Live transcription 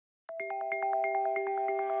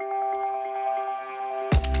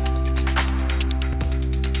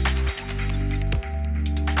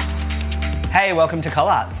Hey, welcome to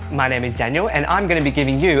Collarts. My name is Daniel and I'm going to be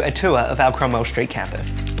giving you a tour of our Cromwell Street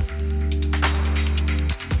campus.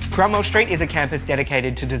 Cromwell Street is a campus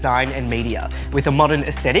dedicated to design and media. With a modern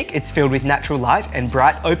aesthetic, it's filled with natural light and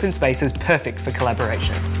bright open spaces perfect for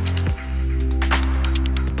collaboration.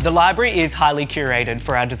 The library is highly curated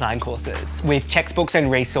for our design courses, with textbooks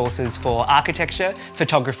and resources for architecture,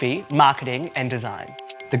 photography, marketing and design.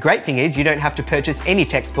 The great thing is you don't have to purchase any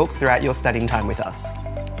textbooks throughout your studying time with us.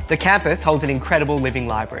 The campus holds an incredible living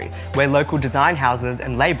library, where local design houses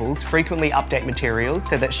and labels frequently update materials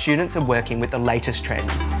so that students are working with the latest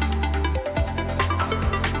trends.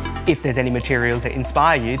 If there's any materials that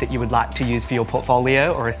inspire you that you would like to use for your portfolio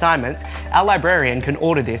or assignments, our librarian can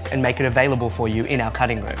order this and make it available for you in our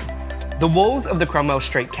cutting room. The walls of the Cromwell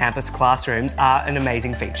Street campus classrooms are an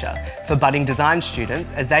amazing feature for budding design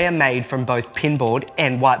students, as they are made from both pinboard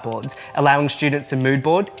and whiteboards, allowing students to mood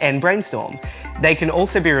board and brainstorm. They can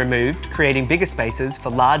also be removed, creating bigger spaces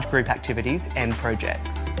for large group activities and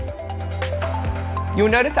projects. You'll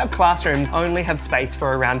notice our classrooms only have space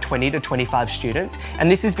for around 20 to 25 students,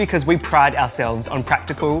 and this is because we pride ourselves on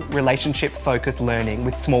practical, relationship-focused learning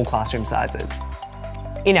with small classroom sizes.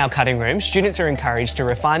 In our cutting room, students are encouraged to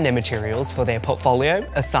refine their materials for their portfolio,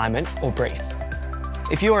 assignment or brief.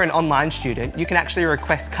 If you are an online student, you can actually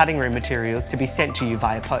request cutting room materials to be sent to you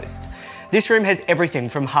via post. This room has everything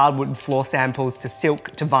from hardwood floor samples to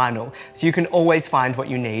silk to vinyl, so you can always find what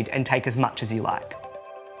you need and take as much as you like.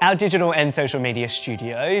 Our digital and social media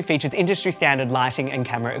studio features industry standard lighting and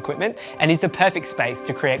camera equipment and is the perfect space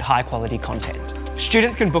to create high quality content.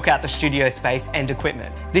 Students can book out the studio space and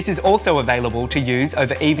equipment. This is also available to use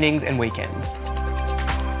over evenings and weekends.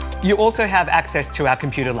 You also have access to our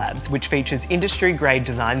computer labs, which features industry-grade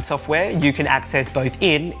design software you can access both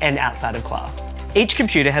in and outside of class. Each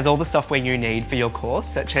computer has all the software you need for your course,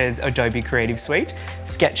 such as Adobe Creative Suite,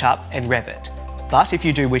 SketchUp and Revit. But if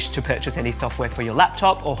you do wish to purchase any software for your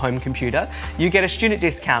laptop or home computer, you get a student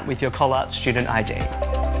discount with your Collarts student ID.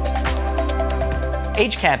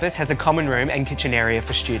 Each campus has a common room and kitchen area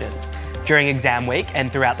for students. During exam week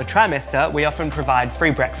and throughout the trimester, we often provide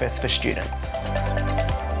free breakfast for students.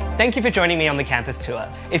 Thank you for joining me on the campus tour.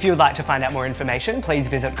 If you would like to find out more information, please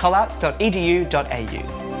visit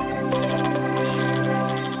collarts.edu.au.